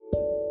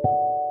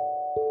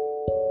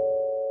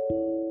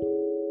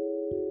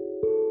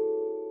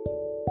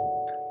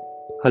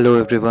Hello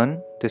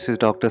everyone, this is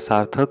Dr.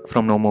 Sarthak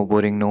from No More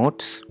Boring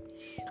Notes.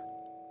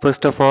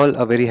 First of all,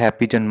 a very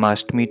happy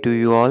Janmashtami to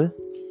you all.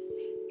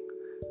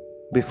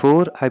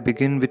 Before I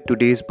begin with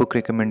today's book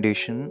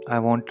recommendation, I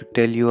want to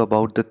tell you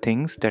about the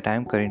things that I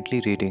am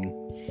currently reading.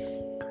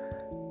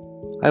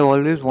 I've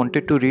always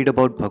wanted to read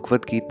about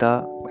Bhagavad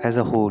Gita as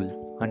a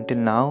whole. Until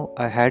now,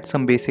 I had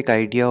some basic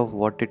idea of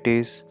what it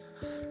is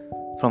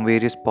from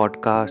various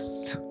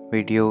podcasts,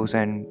 videos,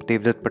 and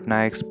Devdutt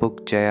Patnaik's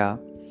book Jaya.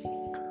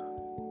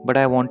 But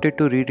I wanted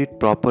to read it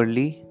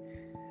properly,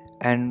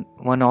 and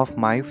one of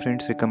my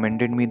friends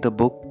recommended me the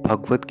book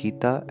Bhagavad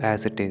Gita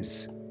as it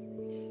is.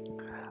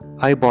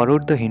 I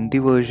borrowed the Hindi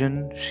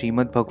version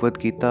Srimad Bhagavad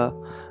Gita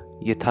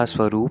Yatha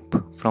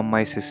Swaroop from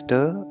my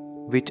sister,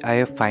 which I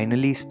have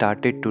finally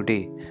started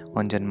today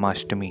on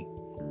Janmashtami.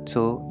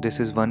 So, this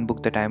is one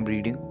book that I am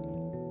reading.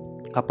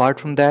 Apart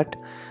from that,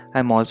 I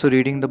am also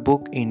reading the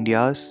book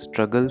India's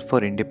Struggle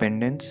for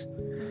Independence,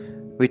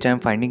 which I am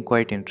finding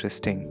quite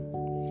interesting.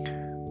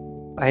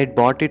 I had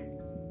bought it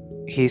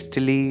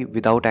hastily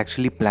without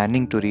actually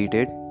planning to read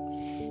it.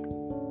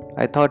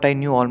 I thought I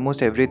knew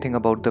almost everything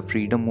about the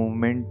freedom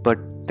movement, but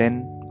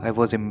then I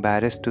was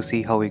embarrassed to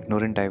see how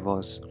ignorant I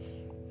was.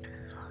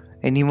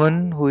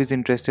 Anyone who is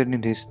interested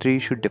in history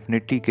should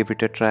definitely give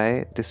it a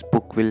try. This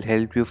book will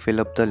help you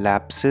fill up the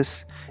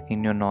lapses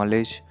in your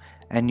knowledge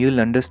and you'll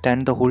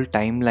understand the whole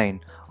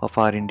timeline of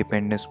our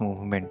independence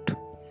movement.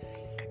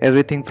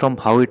 Everything from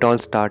how it all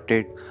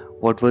started,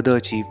 what were the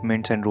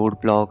achievements and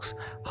roadblocks,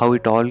 how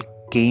it all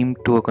came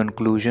to a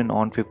conclusion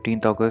on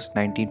 15th August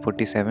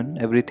 1947,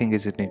 everything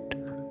is in it.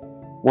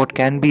 What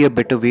can be a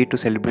better way to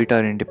celebrate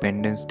our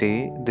Independence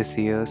Day this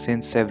year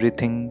since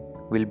everything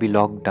will be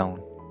locked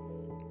down?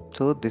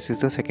 So, this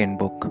is the second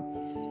book.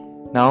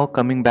 Now,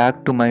 coming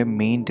back to my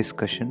main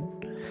discussion,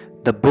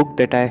 the book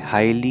that I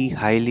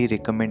highly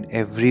recommend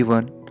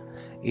everyone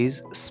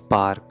is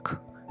Spark,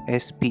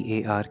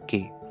 Spark.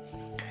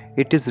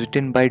 It is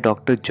written by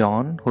Dr.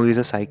 John, who is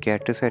a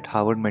psychiatrist at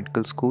Harvard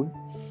Medical School.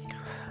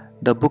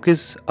 The book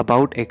is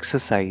about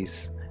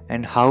exercise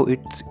and how it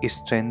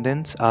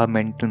strengthens our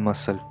mental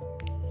muscle.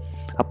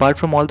 Apart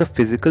from all the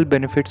physical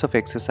benefits of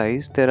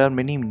exercise, there are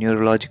many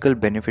neurological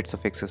benefits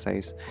of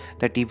exercise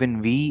that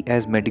even we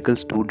as medical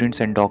students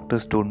and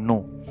doctors don't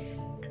know.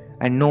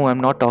 And no,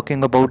 I'm not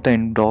talking about the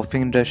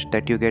endorphin rush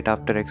that you get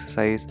after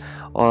exercise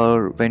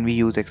or when we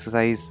use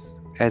exercise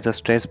as a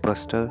stress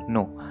buster.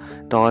 No,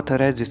 the author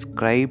has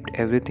described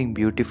everything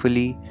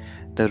beautifully,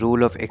 the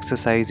role of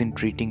exercise in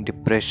treating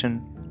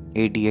depression,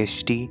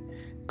 ADHD,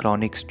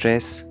 chronic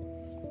stress,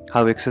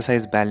 how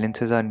exercise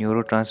balances our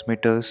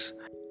neurotransmitters,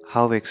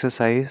 how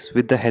exercise,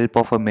 with the help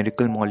of a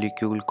miracle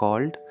molecule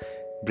called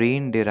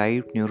brain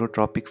derived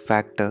neurotrophic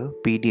factor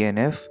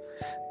BDNF,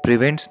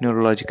 prevents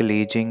neurological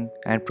aging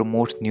and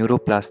promotes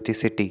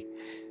neuroplasticity,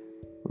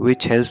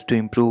 which helps to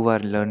improve our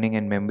learning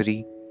and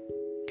memory.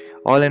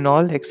 All in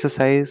all,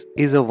 exercise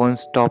is a one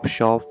stop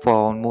shop for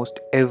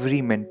almost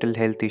every mental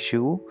health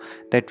issue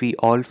that we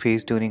all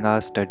face during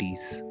our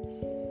studies.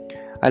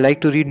 I like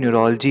to read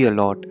neurology a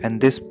lot, and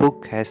this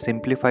book has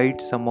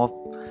simplified some of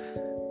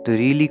the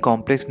really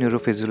complex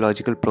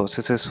neurophysiological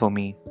processes for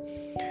me.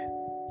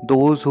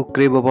 Those who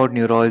crave about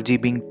neurology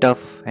being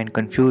tough and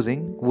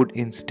confusing would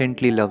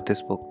instantly love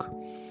this book.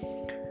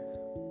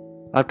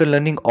 After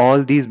learning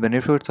all these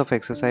benefits of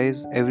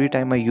exercise, every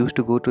time I used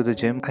to go to the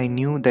gym, I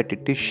knew that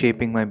it is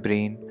shaping my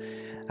brain.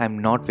 I'm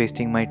not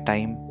wasting my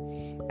time,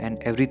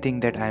 and everything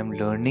that I am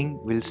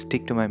learning will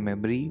stick to my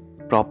memory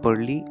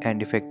properly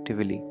and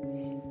effectively.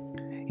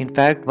 In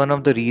fact, one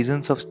of the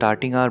reasons of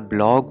starting our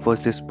blog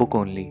was this book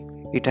only.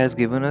 It has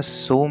given us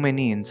so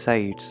many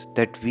insights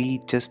that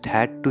we just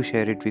had to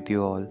share it with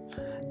you all.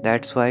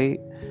 That's why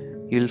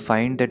you'll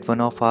find that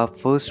one of our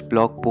first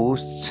blog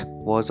posts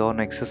was on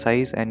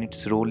exercise and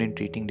its role in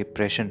treating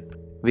depression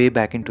way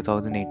back in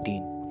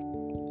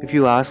 2018. If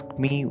you ask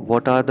me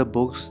what are the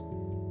books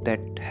that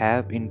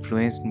have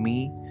influenced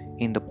me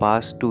in the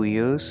past 2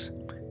 years,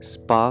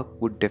 Spark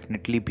would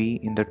definitely be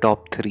in the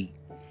top 3.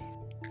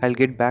 I'll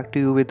get back to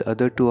you with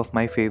other 2 of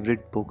my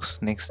favorite books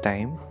next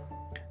time.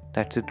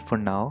 That's it for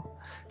now.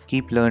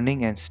 Keep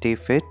learning and stay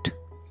fit.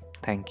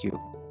 Thank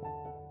you.